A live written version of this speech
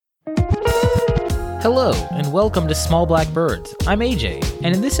Hello, and welcome to Small Black Birds. I'm AJ,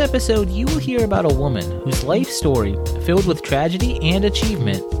 and in this episode, you will hear about a woman whose life story, filled with tragedy and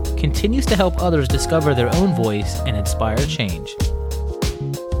achievement, continues to help others discover their own voice and inspire change.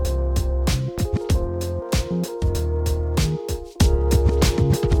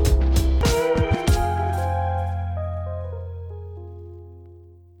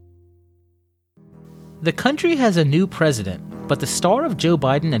 The country has a new president, but the star of Joe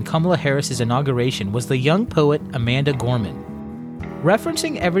Biden and Kamala Harris's inauguration was the young poet Amanda Gorman.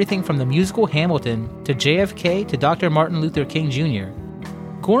 Referencing everything from the musical Hamilton to JFK to Dr. Martin Luther King Jr.,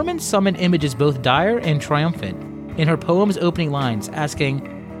 Gorman summoned images both dire and triumphant in her poem's opening lines, asking,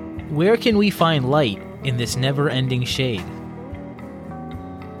 "Where can we find light in this never-ending shade?"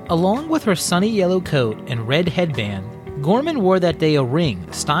 Along with her sunny yellow coat and red headband, Gorman wore that day a ring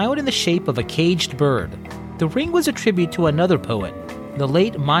styled in the shape of a caged bird. The ring was a tribute to another poet, the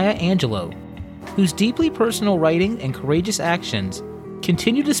late Maya Angelou, whose deeply personal writing and courageous actions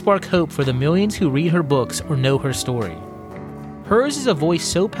continue to spark hope for the millions who read her books or know her story. Hers is a voice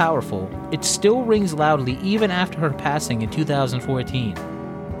so powerful, it still rings loudly even after her passing in 2014,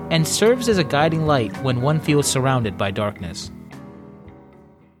 and serves as a guiding light when one feels surrounded by darkness.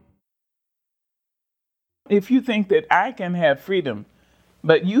 If you think that I can have freedom,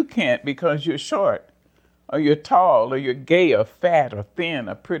 but you can't because you're short, or you're tall, or you're gay, or fat, or thin,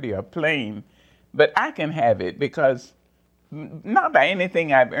 or pretty, or plain, but I can have it because not by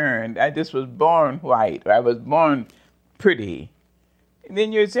anything I've earned. I just was born white, or I was born pretty.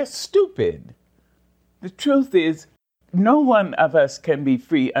 Then you're just stupid. The truth is, no one of us can be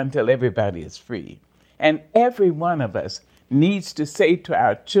free until everybody is free. And every one of us needs to say to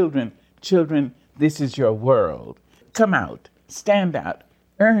our children, this is your world. Come out, stand out,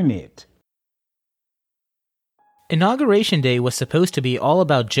 earn it. Inauguration Day was supposed to be all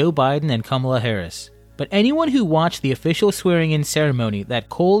about Joe Biden and Kamala Harris, but anyone who watched the official swearing-in ceremony that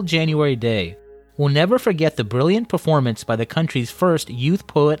cold January day will never forget the brilliant performance by the country's first youth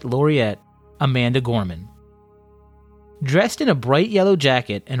poet laureate, Amanda Gorman. Dressed in a bright yellow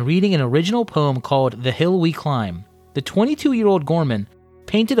jacket and reading an original poem called The Hill We Climb, the 22-year-old Gorman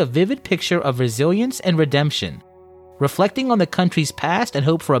painted a vivid picture of resilience and redemption, reflecting on the country's past and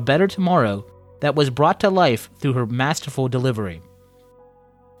hope for a better tomorrow that was brought to life through her masterful delivery.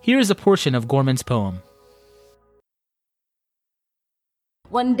 Here is a portion of Gorman's poem.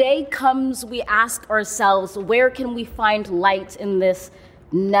 One day comes, we ask ourselves, where can we find light in this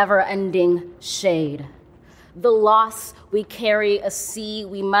never-ending shade? The loss we carry, a sea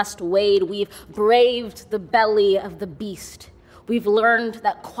we must wade. We've braved the belly of the beast. We've learned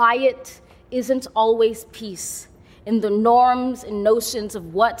that quiet isn't always peace. In the norms and notions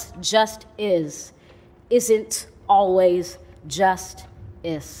of what just isn't always just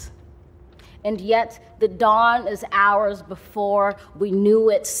is. And yet the dawn is hours before we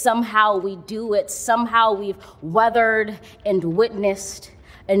knew it. Somehow we do it. Somehow we've weathered and witnessed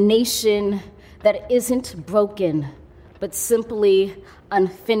a nation that isn't broken, but simply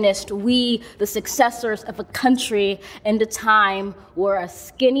unfinished. We, the successors of a country and a time where a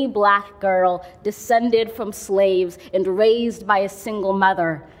skinny black girl descended from slaves and raised by a single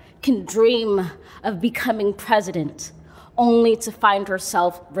mother can dream of becoming president, only to find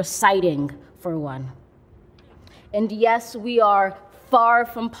herself reciting for one. And yes, we are far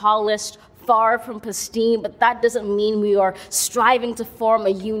from polished, far from pristine, but that doesn't mean we are striving to form a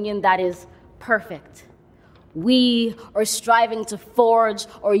union that is perfect. We are striving to forge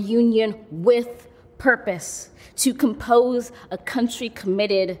our union with purpose, to compose a country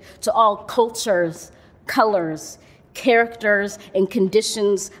committed to all cultures, colors, characters, and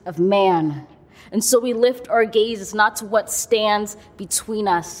conditions of man. And so we lift our gaze not to what stands between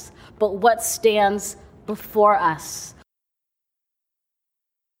us, but what stands before us.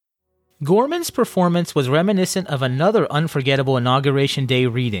 Gorman's performance was reminiscent of another unforgettable Inauguration Day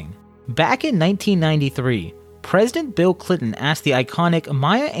reading. Back in 1993, President Bill Clinton asked the iconic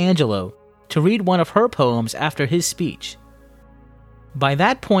Maya Angelou to read one of her poems after his speech. By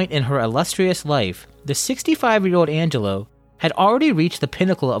that point in her illustrious life, the 65-year-old Angelou had already reached the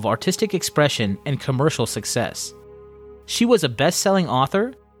pinnacle of artistic expression and commercial success. She was a best-selling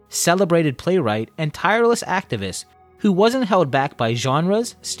author, celebrated playwright, and tireless activist who wasn't held back by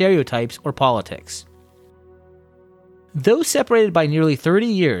genres, stereotypes, or politics. Though separated by nearly 30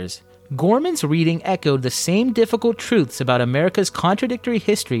 years, Gorman's reading echoed the same difficult truths about America's contradictory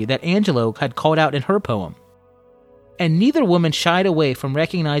history that Angelou had called out in her poem. And neither woman shied away from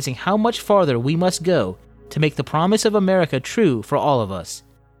recognizing how much farther we must go to make the promise of America true for all of us.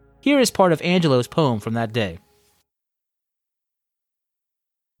 Here is part of Angelou's poem from that day.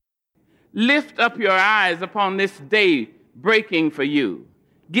 Lift up your eyes upon this day breaking for you.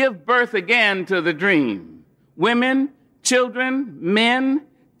 Give birth again to the dream. Women, children, men,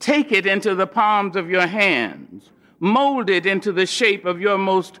 take it into the palms of your hands. Mold it into the shape of your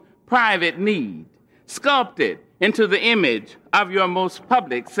most private need. Sculpt it into the image of your most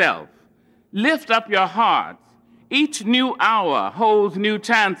public self. Lift up your hearts. Each new hour holds new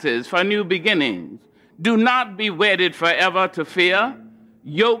chances for new beginnings. Do not be wedded forever to fear,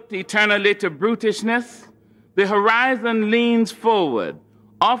 yoked eternally to brutishness. The horizon leans forward,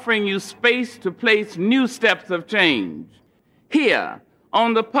 offering you space to place new steps of change. Here,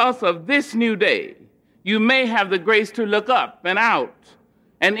 on the pulse of this new day, you may have the grace to look up and out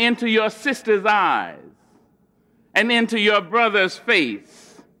and into your sister's eyes and into your brother's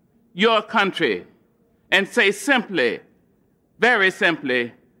face, your country, and say simply, very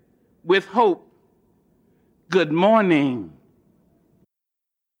simply, with hope, good morning.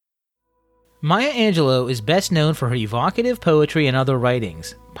 Maya Angelou is best known for her evocative poetry and other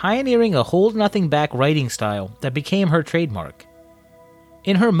writings, pioneering a hold-nothing-back writing style that became her trademark.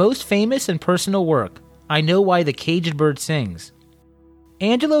 In her most famous and personal work, I Know Why the Caged Bird Sings,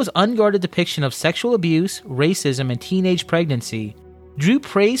 Angelou's unguarded depiction of sexual abuse, racism, and teenage pregnancy drew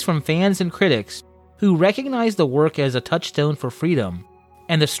praise from fans and critics who recognized the work as a touchstone for freedom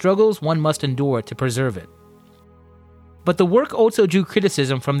and the struggles one must endure to preserve it. But the work also drew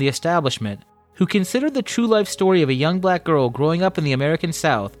criticism from the establishment, who considered the true life story of a young black girl growing up in the American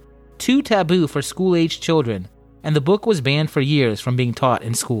South too taboo for school-aged children, and the book was banned for years from being taught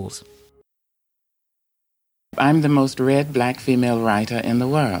in schools. I'm the most read black female writer in the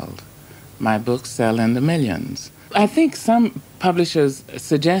world. My books sell in the millions. I think some publishers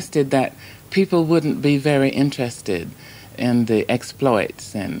suggested that people wouldn't be very interested in the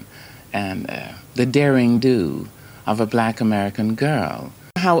exploits and the daring do of a black American girl.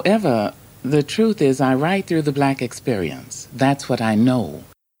 However, the truth is I write through the black experience. That's what I know.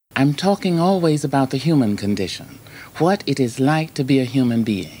 I'm talking always about the human condition, what it is like to be a human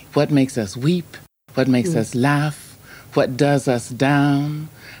being, what makes us weep, what makes us laugh, what does us down,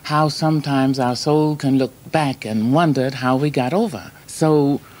 how sometimes our soul can look back and wonder how we got over.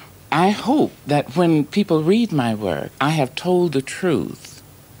 So I hope that when people read my work, I have told the truth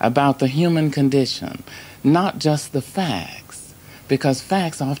about the human condition, not just the facts, because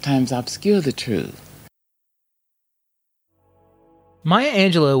facts oftentimes obscure the truth. Maya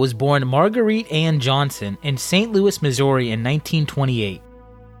Angelou was born Marguerite Ann Johnson in St. Louis, Missouri in 1928.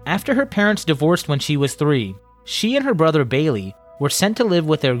 After her parents divorced when she was 3, she and her brother Bailey were sent to live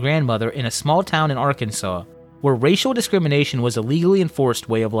with their grandmother in a small town in Arkansas, where racial discrimination was a legally enforced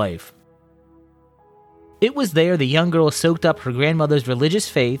way of life. It was there the young girl soaked up her grandmother's religious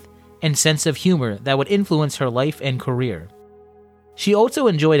faith and sense of humor that would influence her life and career. She also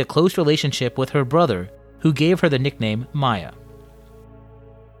enjoyed a close relationship with her brother, who gave her the nickname Maya.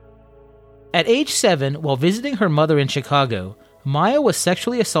 At age 7, while visiting her mother in Chicago, Maya was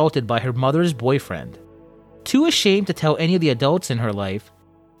sexually assaulted by her mother's boyfriend. Too ashamed to tell any of the adults in her life,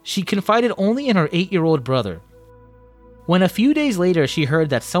 she confided only in her 8-year-old brother. When a few days later she heard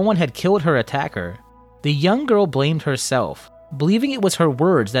that someone had killed her attacker, the young girl blamed herself, believing it was her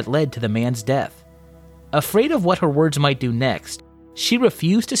words that led to the man's death. Afraid of what her words might do next, she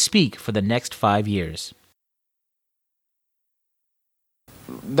refused to speak for the next 5 years.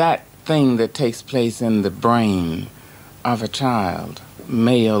 That thing that takes place in the brain of a child,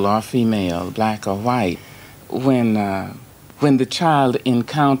 male or female, black or white, when the child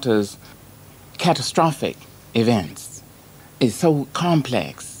encounters catastrophic events, is so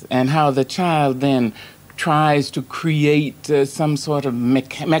complex, and how the child then tries to create some sort of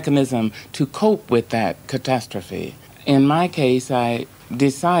mechanism to cope with that catastrophe. In my case, I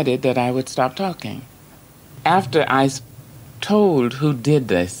decided that I would stop talking. After I told who did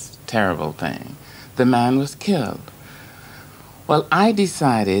this terrible thing, the man was killed. Well, I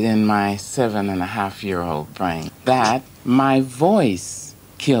decided in my 7.5-year-old brain that my voice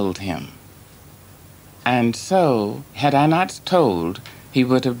killed him. And so, had I not told, he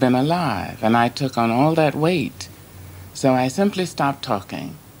would have been alive, and I took on all that weight. So I simply stopped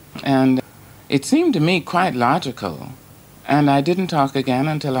talking. And it seemed to me quite logical, and I didn't talk again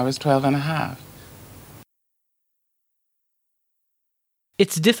until I was 12.5.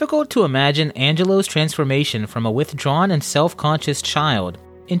 It's difficult to imagine Angelou's transformation from a withdrawn and self-conscious child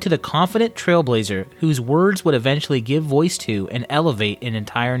into the confident trailblazer whose words would eventually give voice to and elevate an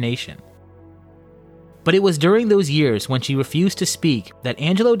entire nation. But it was during those years when she refused to speak that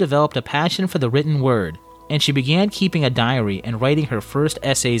Angelou developed a passion for the written word, and she began keeping a diary and writing her first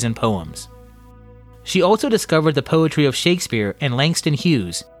essays and poems. She also discovered the poetry of Shakespeare and Langston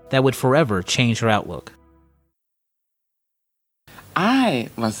Hughes, that would forever change her outlook. I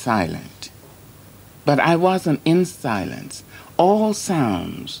was silent, but I wasn't in silence. All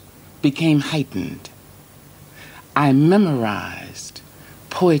sounds became heightened. I memorized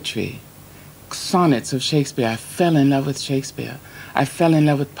poetry, sonnets of Shakespeare. I fell in love with Shakespeare. I fell in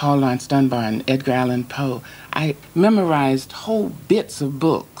love with Paul Laurence Dunbar and Edgar Allan Poe. I memorized whole bits of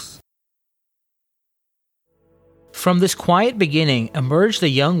books. From this quiet beginning emerged a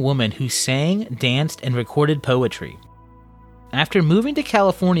young woman who sang, danced, and recorded poetry. After moving to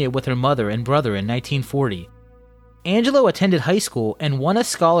California with her mother and brother in 1940, Angelo attended high school and won a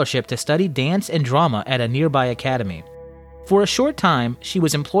scholarship to study dance and drama at a nearby academy. For a short time, she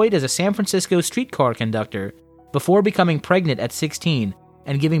was employed as a San Francisco streetcar conductor before becoming pregnant at 16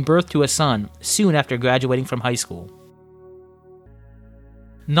 and giving birth to a son soon after graduating from high school.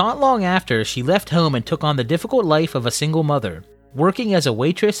 Not long after, she left home and took on the difficult life of a single mother, working as a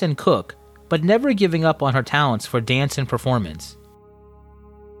waitress and cook, but never giving up on her talents for dance and performance.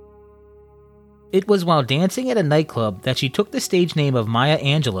 It was while dancing at a nightclub that she took the stage name of Maya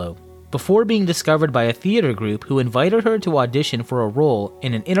Angelou, before being discovered by a theater group who invited her to audition for a role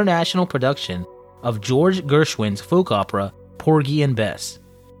in an international production of George Gershwin's folk opera, Porgy and Bess.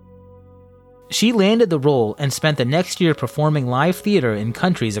 She landed the role and spent the next year performing live theater in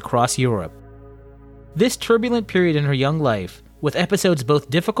countries across Europe. This turbulent period in her young life, with episodes both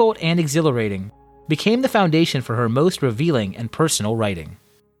difficult and exhilarating, became the foundation for her most revealing and personal writing.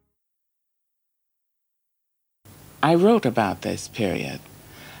 I wrote about this period,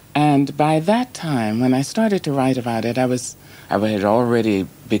 and by that time, when I started to write about it, I had already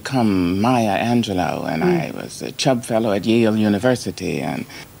become Maya Angelou, and I was a Chubb Fellow at Yale University, and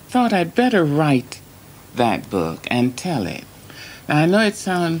thought I'd better write that book and tell it. Now, I know it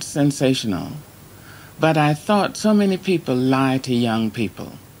sounds sensational, but I thought so many people lie to young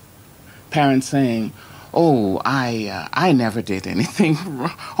people. Parents saying, "Oh, I never did anything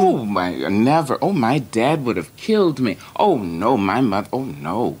wrong. Oh, my dad would have killed me. Oh, no, my mother, oh,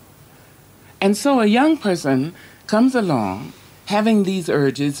 no." And so a young person comes along, having these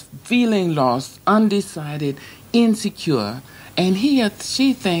urges, feeling lost, undecided, insecure, and he or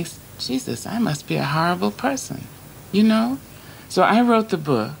she thinks, "Jesus, I must be a horrible person," you know? So I wrote the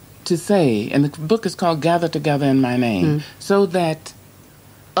book to say, and the book is called Gather Together in My Name, so that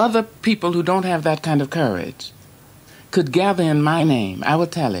other people who don't have that kind of courage could gather in my name. I will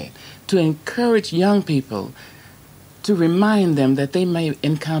tell it, to encourage young people, to remind them that they may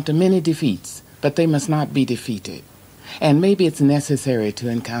encounter many defeats, but they must not be defeated. And maybe it's necessary to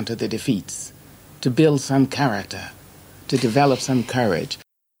encounter the defeats, to build some character, to develop some courage.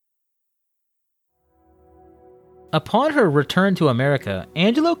 Upon her return to America,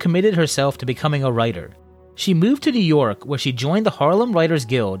 Angelou committed herself to becoming a writer. She moved to New York, where she joined the Harlem Writers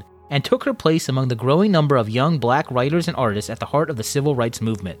Guild and took her place among the growing number of young black writers and artists at the heart of the civil rights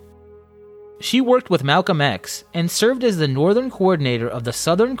movement. She worked with Malcolm X and served as the Northern coordinator of the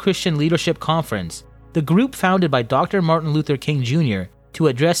Southern Christian Leadership Conference, the group founded by Dr. Martin Luther King Jr. to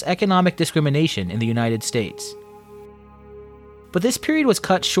address economic discrimination in the United States. But this period was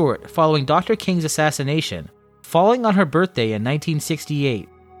cut short following Dr. King's assassination, falling on her birthday in 1968,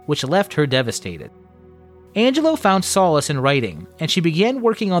 which left her devastated. Angelou found solace in writing, and she began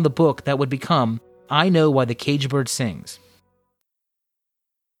working on the book that would become I Know Why the Caged Bird Sings.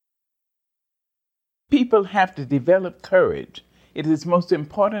 People have to develop courage. It is most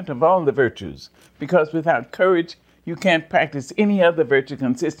important of all the virtues, because without courage, you can't practice any other virtue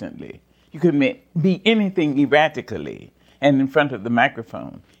consistently. You can be anything erratically and in front of the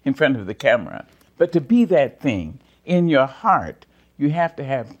microphone, in front of the camera. But to be that thing in your heart, you have to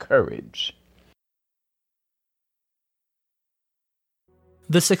have courage.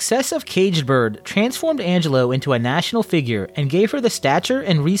 The success of Caged Bird transformed Angelou into a national figure and gave her the stature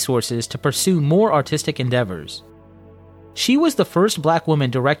and resources to pursue more artistic endeavors. She was the first black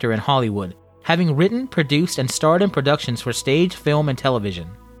woman director in Hollywood, having written, produced, and starred in productions for stage, film, and television.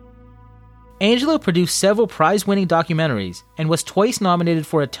 Angelou produced several prize-winning documentaries and was twice nominated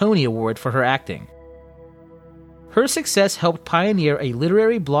for a Tony Award for her acting. Her success helped pioneer a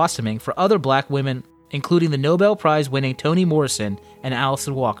literary blossoming for other black women, including the Nobel Prize-winning Toni Morrison and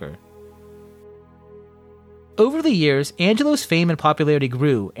Allison Walker. Over the years, Angelou's fame and popularity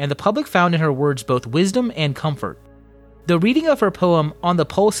grew, and the public found in her words both wisdom and comfort. The reading of her poem On the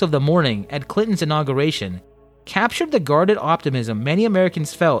Pulse of the Morning at Clinton's inauguration captured the guarded optimism many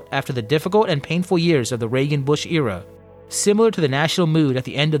Americans felt after the difficult and painful years of the Reagan-Bush era, similar to the national mood at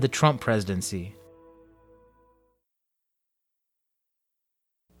the end of the Trump presidency.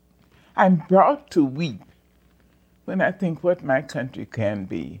 I'm brought to weep when I think what my country can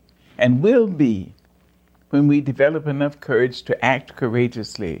be and will be when we develop enough courage to act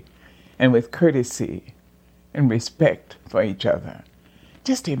courageously and with courtesy and respect for each other.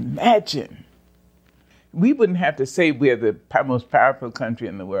 Just imagine. We wouldn't have to say we're the most powerful country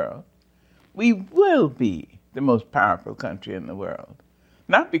in the world. We will be the most powerful country in the world.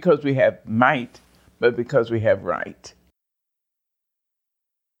 Not because we have might, but because we have right.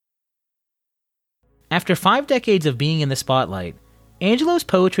 After 5 decades of being in the spotlight, Angelou's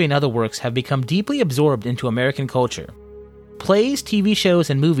poetry and other works have become deeply absorbed into American culture. Plays, TV shows,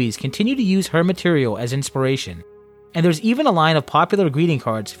 and movies continue to use her material as inspiration, and there's even a line of popular greeting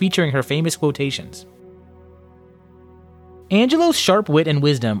cards featuring her famous quotations. Angelou's sharp wit and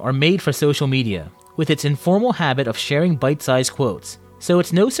wisdom are made for social media, with its informal habit of sharing bite-sized quotes, so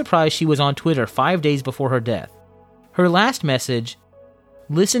it's no surprise she was on Twitter 5 days before her death. Her last message,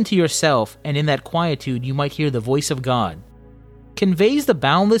 "Listen to yourself, and in that quietude you might hear the voice of God," conveys the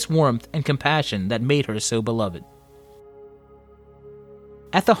boundless warmth and compassion that made her so beloved.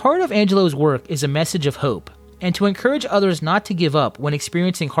 At the heart of Angelou's work is a message of hope, and to encourage others not to give up when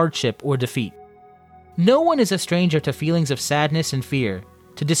experiencing hardship or defeat. No one is a stranger to feelings of sadness and fear,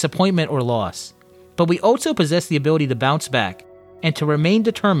 to disappointment or loss, but we also possess the ability to bounce back and to remain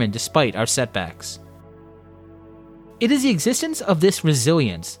determined despite our setbacks. It is the existence of this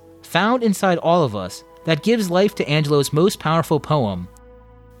resilience, found inside all of us, that gives life to Angelou's most powerful poem,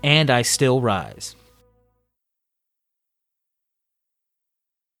 "And I Still Rise."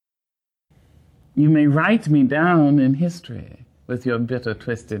 You may write me down in history with your bitter,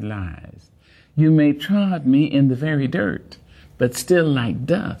 twisted lies. You may trod me in the very dirt, but still like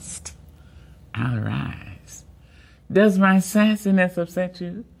dust, I'll rise. Does my sassiness upset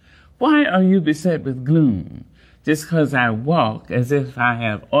you? Why are you beset with gloom, just 'cause I walk as if I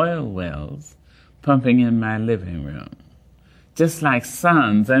have oil wells pumping in my living room? Just like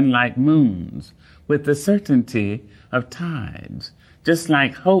suns and like moons, with the certainty of tides, just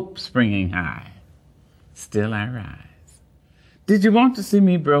like hope springing high, still I rise. Did you want to see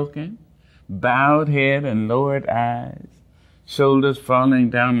me broken? Bowed head and lowered eyes, shoulders falling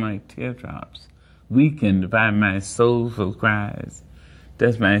down like teardrops, weakened by my soulful cries.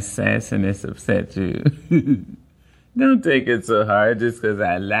 Does my sassiness upset you? Don't take it so hard just 'cause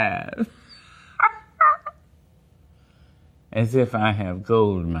I laugh. As if I have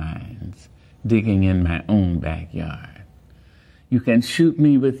gold mines digging in my own backyard. You can shoot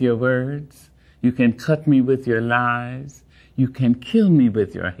me with your words. You can cut me with your lies. You can kill me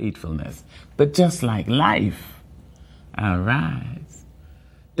with your hatefulness. But just like life, I'll rise.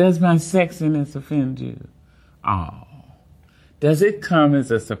 Does my sexiness offend you? Oh, does it come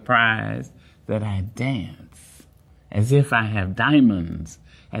as a surprise that I dance as if I have diamonds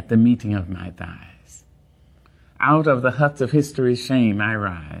at the meeting of my thighs? Out of the huts of history's shame I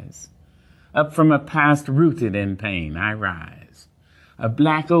rise. Up from a past rooted in pain I rise. A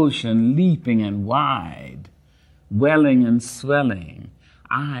black ocean leaping and wide, welling and swelling,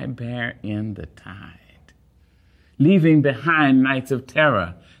 I bear in the tide. Leaving behind nights of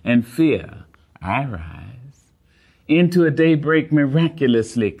terror and fear, I rise. Into a daybreak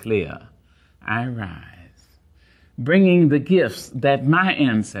miraculously clear, I rise. Bringing the gifts that my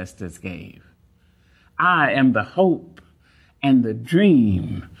ancestors gave. I am the hope and the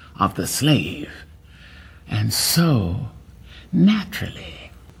dream of the slave. And so,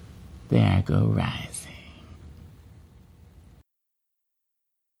 naturally, there I go rising.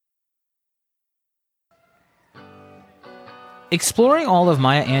 Exploring all of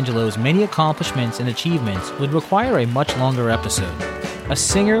Maya Angelou's many accomplishments and achievements would require a much longer episode. A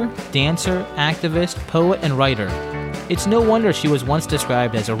singer, dancer, activist, poet, and writer, it's no wonder she was once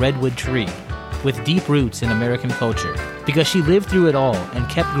described as a redwood tree, with deep roots in American culture, because she lived through it all and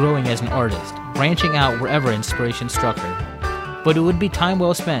kept growing as an artist, branching out wherever inspiration struck her. But it would be time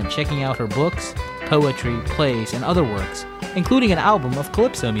well spent checking out her books, poetry, plays, and other works, including an album of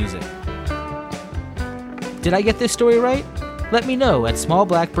calypso music. Did I get this story right? Let me know at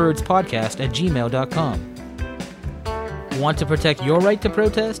smallblackbirdspodcast@gmail.com. Want to protect your right to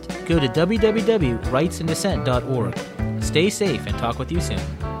protest? Go to www.rightsanddissent.org. Stay safe and talk with you soon.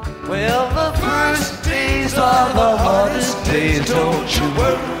 Well, the first days are the hardest days, don't you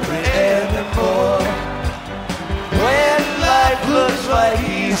worry anymore. When life looks like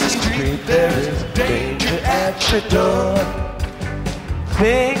easy street, there is danger at your door.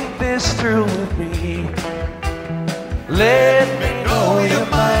 Think this through with me. Let me know your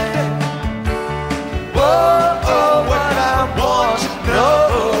mind. Oh, what I want to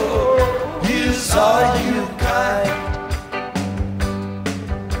know is, are you kind?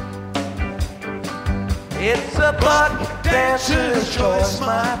 It's a blood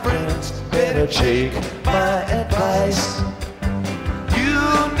friends, better take my advice. You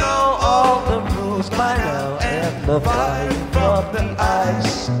know all the rules by now and the fire from the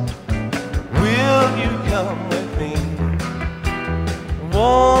ice. Will you come with me?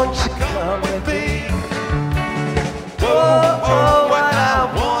 Won't you come with me? Oh, oh, what I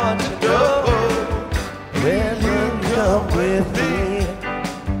want to know. Will you come with me?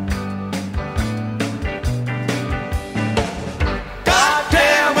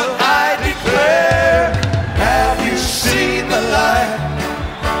 Goddamn, will I declare, have you seen the light?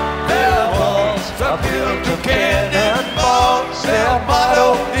 Their walls are built of cannonballs. Their motto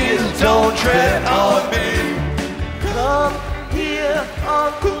is don't tread on me. Come here,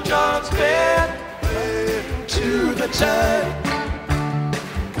 Uncle John's band, into the tide.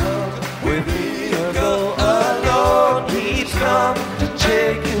 Come with me or go alone. He's come to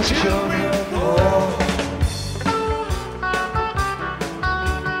take his children